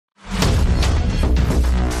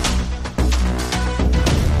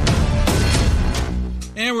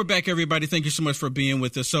we're back, everybody. Thank you so much for being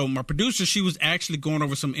with us. So my producer, she was actually going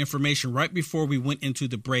over some information right before we went into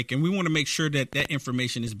the break, and we want to make sure that that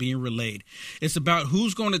information is being relayed. It's about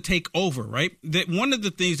who's going to take over, right? That one of the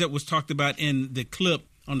things that was talked about in the clip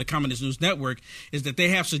on the Communist News Network is that they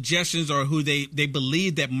have suggestions or who they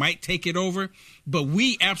believe that might take it over. But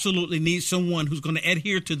we absolutely need someone who's going to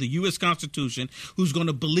adhere to the U.S. Constitution, who's going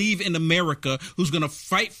to believe in America, who's going to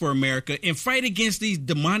fight for America and fight against these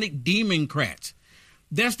demonic democrats.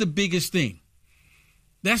 That's the biggest thing.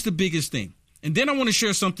 That's the biggest thing. And then I want to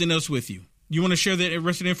share something else with you. You want to share the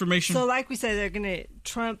rest of the information? So like we said, they're going to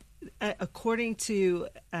Trump, according to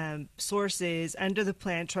sources under the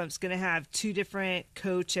plan, Trump's going to have two different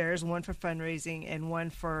co-chairs, one for fundraising and one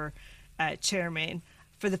for chairman.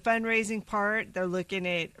 For the fundraising part, they're looking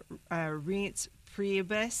at Reince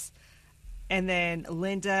Priebus and then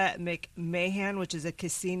Linda McMahon, which is a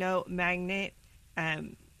casino magnate,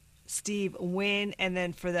 Steve Wynn. And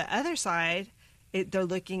then for the other side, they're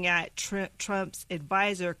looking at Trump's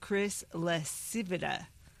advisor, Chris LaCivita.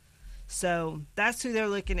 So that's who they're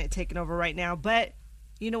looking at taking over right now. But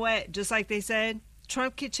you know what? Just like they said,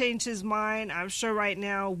 Trump could change his mind. I'm sure right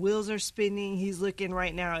now wheels are spinning. He's looking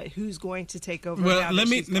right now at who's going to take over. Well, let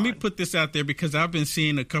me put this out there because I've been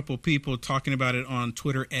seeing a couple of people talking about it on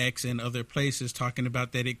Twitter X and other places talking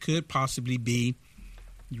about that it could possibly be.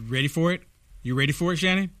 You ready for it? You ready for it,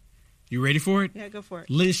 Shannon? You ready for it? Yeah, go for it.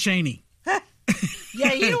 Liz Cheney.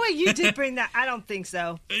 Yeah, you know what? You did bring that. I don't think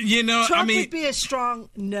so. You know, Trump I mean, would be a strong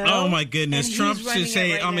no. Oh my goodness, Trump should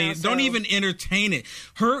say. Right I mean, now, don't even entertain it.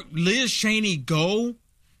 Liz Cheney goal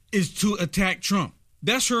is to attack Trump.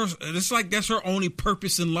 That's her. It's like that's her only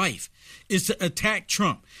purpose in life is to attack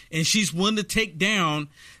Trump, and she's willing to take down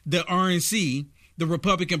the RNC, the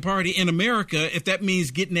Republican Party in America, if that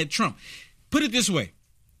means getting at Trump. Put it this way: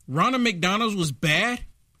 Ronald McDonald was bad,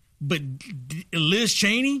 but Liz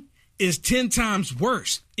Cheney is 10 times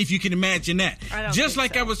worse, if you can imagine that. Just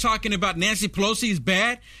like I was talking about Nancy Pelosi is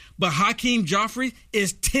bad, but Hakeem Joffrey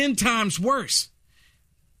is 10 times worse.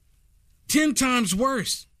 10 times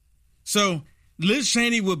worse. So Liz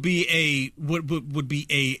Cheney would be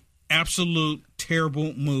a absolute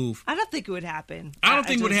terrible move. I don't think it would happen. I don't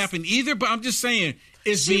think it would happen either, but I'm just saying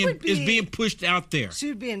it's being pushed out there. She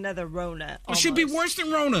would be another Rona. She'd be worse than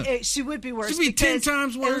Rona. She would be worse. She'd be 10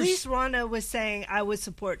 times worse. At least Rona was saying, I would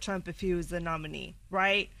support Trump if he was the nominee,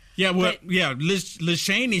 right? Yeah, well, Liz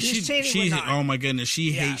Cheney, she oh my goodness,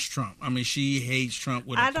 she hates Trump. I mean, she hates Trump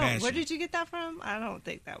with a passion. Where did you get that from? I don't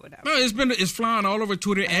think that would happen. No, it's flying all over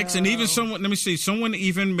Twitter X, and even someone. Let me see. Someone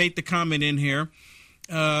even made the comment in here.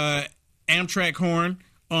 Amtrak Horn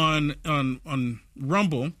on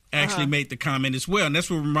Rumble actually made the comment as well, and that's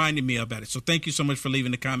what reminded me about it. So thank you so much for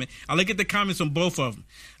leaving the comment. I look at the comments on both of them.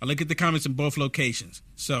 I look at the comments in both locations.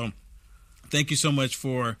 So thank you so much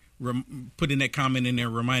for putting that comment in there,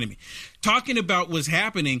 reminding me. Talking about what's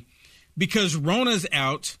happening, because Rona's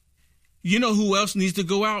out, you know who else needs to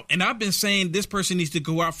go out? And I've been saying this person needs to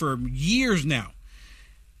go out for years now,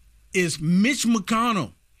 is Mitch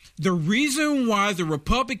McConnell. The reason why the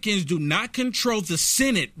Republicans do not control the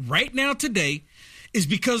Senate right now today is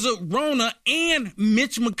because of Rona and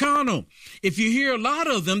Mitch McConnell. If you hear a lot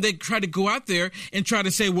of them, they try to go out there and try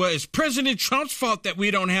to say, well, it's President Trump's fault that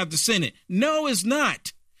we don't have the Senate. No, it's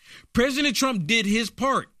not. President Trump did his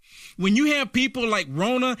part. When you have people like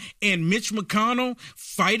Rona and Mitch McConnell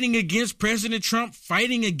fighting against President Trump,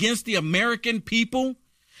 fighting against the American people,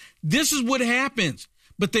 this is what happens.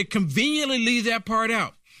 But they conveniently leave that part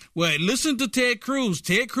out. Well, listen to Ted Cruz.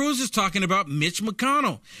 Ted Cruz is talking about Mitch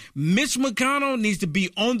McConnell. Mitch McConnell needs to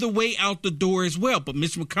be on the way out the door as well. But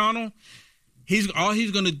Mitch McConnell, all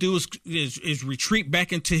he's going to do is retreat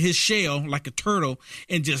back into his shell like a turtle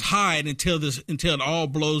and just hide until it all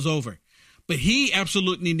blows over. But he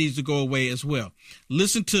absolutely needs to go away as well.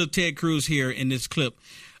 Listen to Ted Cruz here in this clip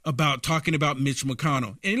about talking about Mitch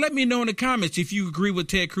McConnell. And let me know in the comments if you agree with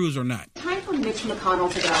Ted Cruz or not. Time for Mitch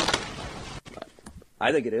McConnell to go.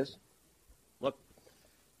 I think it is. Look,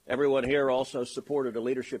 everyone here also supported a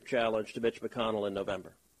leadership challenge to Mitch McConnell in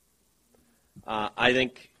November. I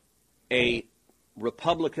think a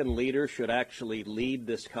Republican leader should actually lead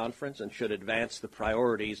this conference and should advance the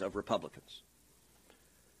priorities of Republicans.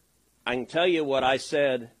 I can tell you what I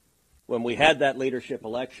said when we had that leadership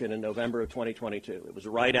election in November of 2022. It was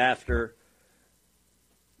right after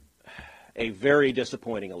a very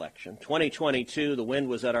disappointing election. 2022, the wind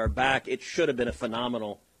was at our back. It should have been a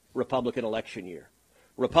phenomenal Republican election year.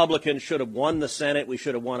 Republicans should have won the Senate. We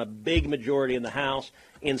should have won a big majority in the House.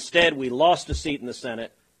 Instead, we lost a seat in the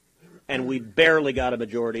Senate, and we barely got a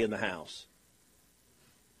majority in the House.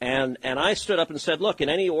 And I stood up and said, look, in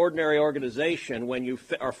any ordinary organization, when you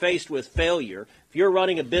are faced with failure, if you're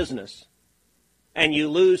running a business and you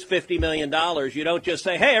lose $50 million, you don't just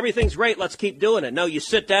say, hey, everything's great, let's keep doing it. No, you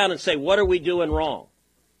sit down and say, what are we doing wrong?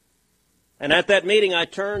 And at that meeting, I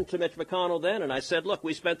turned to Mitch McConnell then and I said, look,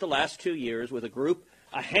 we spent the last 2 years with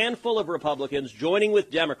a handful of Republicans joining with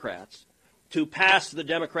Democrats to pass the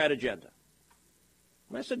Democrat agenda.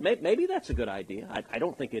 And I said, maybe that's a good idea. I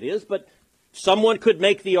don't think it is, but someone could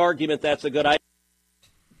make the argument that's a good idea.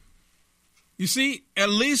 You see, at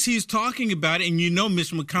least he's talking about it, and you know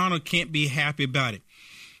Mitch McConnell can't be happy about it.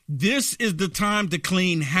 This is the time to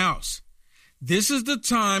clean house. This is the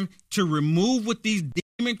time to remove what these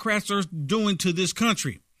Democrats are doing to this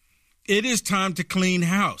country. It is time to clean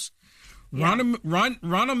house. Yeah.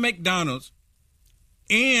 Ronald McDonald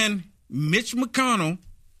and Mitch McConnell,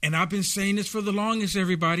 and I've been saying this for the longest,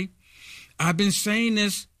 everybody. I've been saying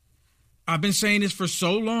this for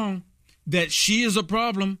so long that she is a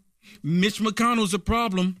problem. Mitch McConnell's a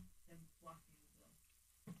problem.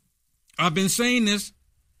 I've been saying this.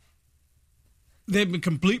 They've been a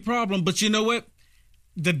complete problem. But you know what?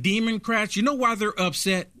 The Democrats, you know why they're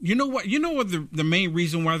upset? You know what the main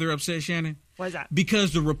reason why they're upset, Shannon? Why is that?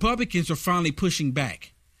 Because the Republicans are finally pushing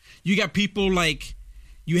back. You have people like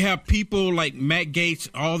Matt Gaetz,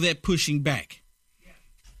 all that pushing back.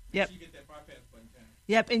 Yep.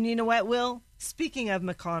 Yep. And you know what, Will? Speaking of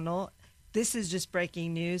McConnell, this is just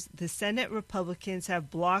breaking news. The Senate Republicans have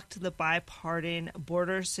blocked the bipartisan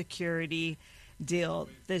border security deal.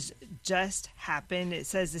 This just happened. It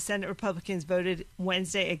says the Senate Republicans voted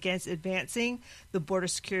Wednesday against advancing the border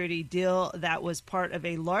security deal that was part of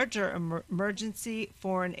a larger emergency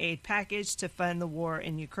foreign aid package to fund the war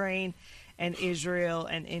in Ukraine and Israel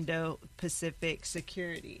and Indo-Pacific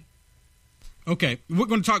security. Okay, we're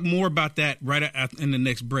going to talk more about that right in the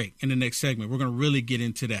next break, in the next segment. We're going to really get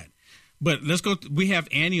into that. But let's go. We have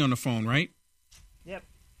Annie on the phone, right? Yep.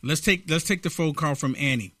 Let's take the phone call from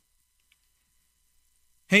Annie.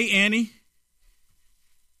 Hey, Annie.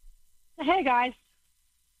 Hey, guys.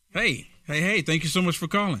 Hey. Thank you so much for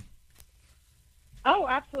calling. Oh,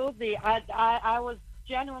 absolutely. I was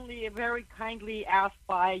genuinely very kindly asked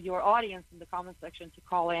by your audience in the comment section to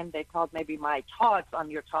call in. They thought maybe my thoughts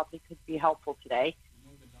on your topic could be helpful today.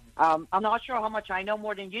 I'm not sure how much I know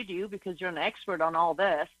more than you do because you're an expert on all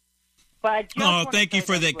this. But thank you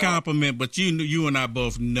for that compliment. But you and I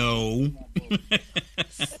both know.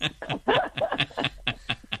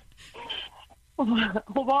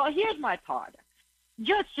 Well, here's my thought.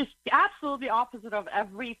 Just absolutely opposite of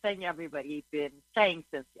everything everybody's been saying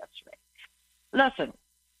since yesterday. Listen,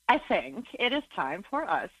 I think it is time for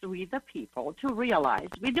us, we the people, to realize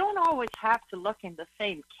we don't always have to look in the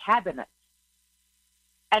same cabinet.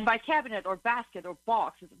 And by cabinet or basket or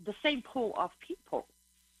box, the same pool of people.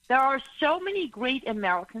 There are so many great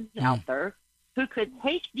Americans out there who could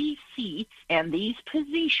take these seats and these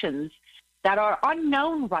positions that are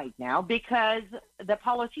unknown right now because the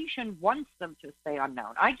politician wants them to stay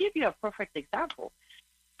unknown. I give you a perfect example.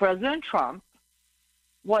 President Trump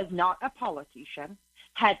was not a politician,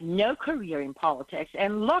 had no career in politics,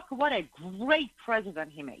 and look what a great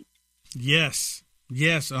president he made. Yes,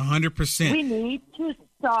 100%. We need to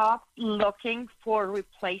stop looking for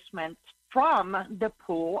replacement from the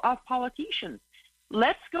pool of politicians.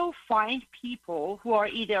 Let's go find people who are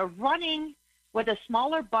either running with a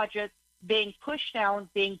smaller budget, being pushed down,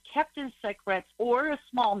 being kept in secret, or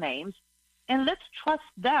small names, and let's trust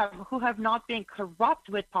them who have not been corrupt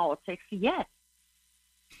with politics yet.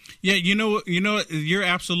 Yeah, you know, you're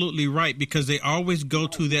absolutely right because they always go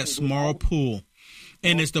to that small pool.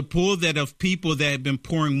 And it's the pool that of people that have been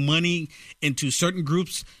pouring money into certain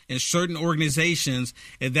groups and certain organizations,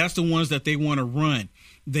 and that's the ones that they want to run.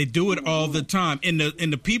 They do it all the time. And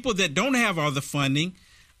the people that don't have all the funding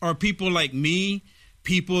are people like me,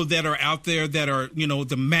 people that are out there that are,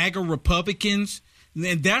 the MAGA Republicans.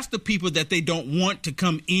 And that's the people that they don't want to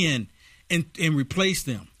come in and replace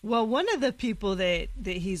them. Well, one of the people that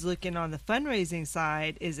he's looking on the fundraising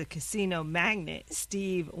side is a casino magnate,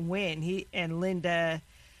 Steve Wynn. He and Linda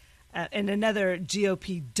and another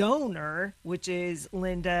GOP donor, which is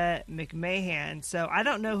Linda McMahon. So I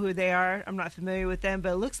don't know who they are. I'm not familiar with them,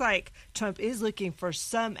 but it looks like Trump is looking for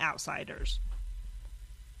some outsiders.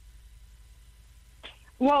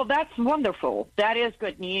 Well, that's wonderful. That is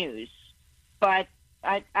good news. But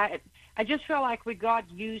I just feel like we got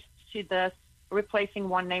used to this replacing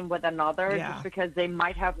one name with another just because they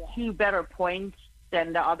might have two better points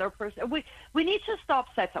than the other person. We need to stop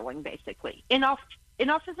settling, basically. Enough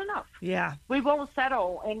is enough. Yeah. We won't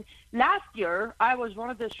settle. And last year, I was one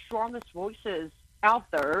of the strongest voices out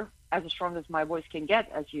there as strong as my voice can get,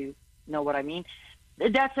 as you know what I mean,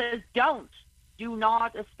 that says do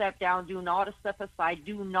not step down, do not step aside,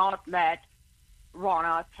 do not let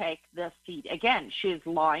Ronna take this seat. Again, she's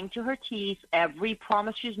lying to her teeth. Every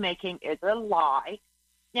promise she's making is a lie.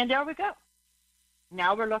 And there we go.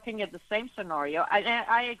 Now we're looking at the same scenario.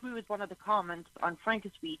 I agree with one of the comments on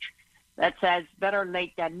Frank's speech that says better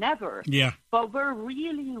late than never. Yeah. But we're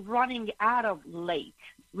really running out of late.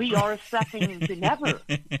 We are stepping into never.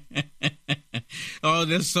 Oh,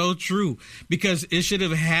 that's so true. Because it should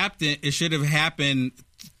have happened. It should have happened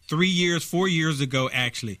 4 years ago,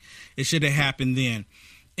 actually. It should have happened then.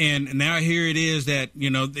 And now here it is that,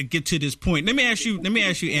 they get to this point. Let me ask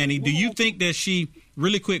you, Annie, do you think that she,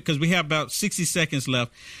 really quick, because we have about 60 seconds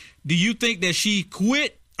left, do you think that she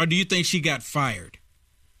quit or do you think she got fired?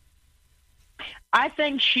 I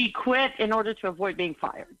think she quit in order to avoid being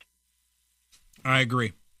fired. I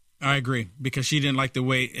agree because she didn't like the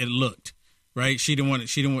way it looked, right? She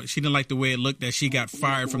didn't like the way it looked that she got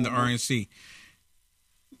fired from the RNC.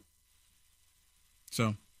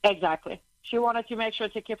 So exactly. She wanted to make sure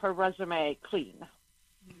to keep her resume clean.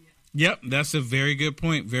 Yep, that's a very good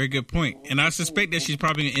point. Very good point. And I suspect that she's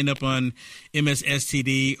probably going to end up on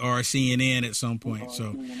MSSTD or CNN at some point.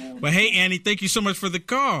 So, but hey, Annie, thank you so much for the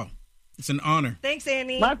call. It's an honor. Thanks,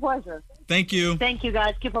 Annie. My pleasure. Thank you. Thank you,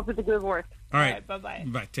 guys. Keep up with the good work. All right. Bye-bye.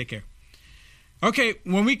 Bye. Take care. Okay,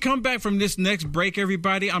 when we come back from this next break,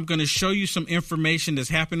 everybody, I'm going to show you some information that's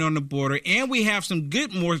happening on the border, and we have some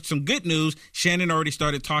good news. Shannon already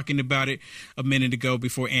started talking about it a minute ago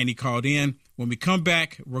before Annie called in. When we come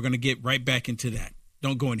back, we're going to get right back into that.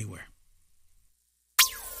 Don't go anywhere.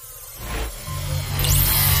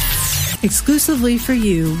 Exclusively for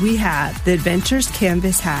you, we have the Adventures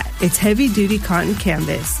Canvas Hat. It's heavy-duty cotton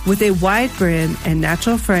canvas with a wide brim and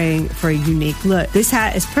natural fraying for a unique look. This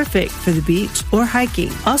hat is perfect for the beach or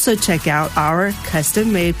hiking. Also check out our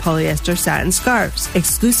custom-made polyester satin scarves.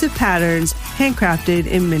 Exclusive patterns, handcrafted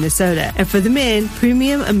in Minnesota. And for the men,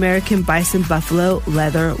 premium American Bison Buffalo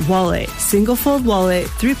leather wallet. Single-fold wallet,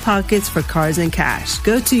 3 pockets for cards and cash.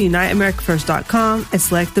 Go to UniteAmericaFirst.com and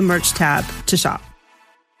select the merch tab to shop.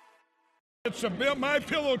 It's a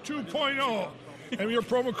MyPillow 2.0, and your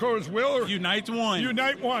promo code is Will or Unite One.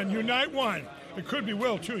 Unite One. It could be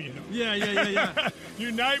Will too, Yeah.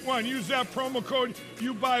 Unite One. Use that promo code.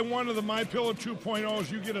 You buy one of the MyPillow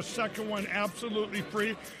 2.0s, you get a second one absolutely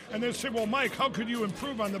free. And they say, well, Mike, how could you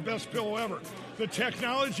improve on the best pillow ever? The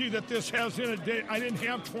technology that this has in it, I didn't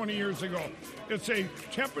have 20 years ago. It's a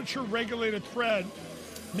temperature-regulated thread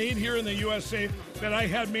made here in the USA that I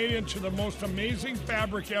had made into the most amazing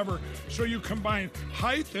fabric ever. So you combine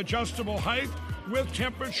height, adjustable height, with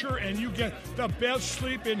temperature, and you get the best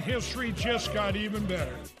sleep in history. Just got even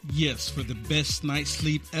better. Yes, for the best night's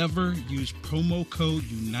sleep ever, use promo code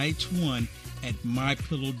UNITES1 at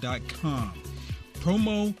MyPillow.com.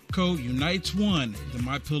 Promo code UNITES1, the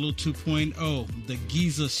MyPillow 2.0, the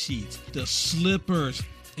Giza sheets, the slippers,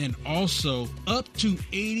 and also up to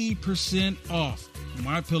 80% off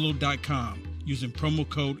MyPillow.com using promo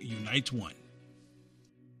code UNITES1.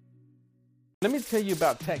 Let me tell you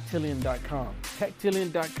about Tactilian.com.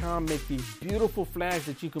 Tactilian.com makes these beautiful flags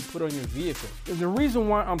that you can put on your vehicle. And the reason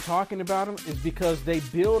why I'm talking about them is because they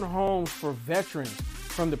build homes for veterans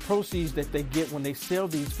from the proceeds that they get when they sell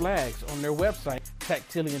these flags on their website,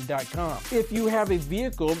 Tactilian.com. If you have a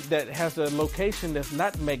vehicle that has a location that's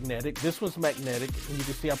not magnetic, this one's magnetic, and you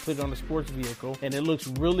can see I put it on a sports vehicle, and it looks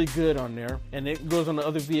really good on there, and it goes on the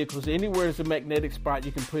other vehicles. Anywhere there's a magnetic spot,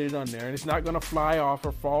 you can put it on there, and it's not going to fly off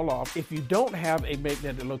or fall off. If you don't have a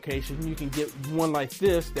magnetic location, you can get one like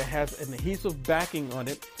this that has an adhesive backing on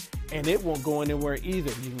it, and it won't go anywhere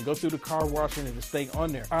either. You can go through the car wash and it'll stay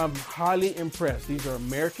on there. I'm highly impressed. These are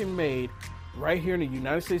American made right here in the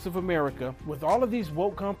United States of America. With all of these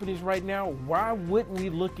woke companies right now, why wouldn't we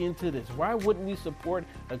look into this? Why wouldn't we support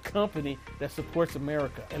a company that supports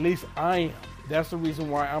America? At least I am. That's the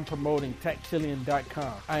reason why I'm promoting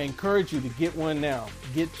Tactilian.com. I encourage you to get one now.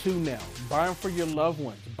 Get 2 now. Buy them for your loved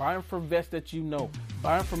ones. Buy them for vets that you know.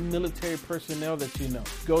 Buy them for military personnel that you know.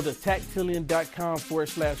 Go to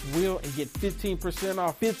Tactilian.com/Will and get 15%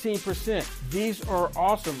 off. 15%. These are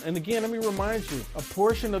awesome. And again, let me remind you, a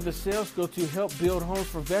portion of the sales go to help build homes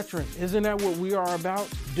for veterans. Isn't that what we are about?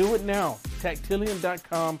 Do it now.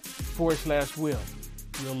 Tactilian.com/Will.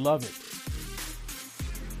 You'll love it.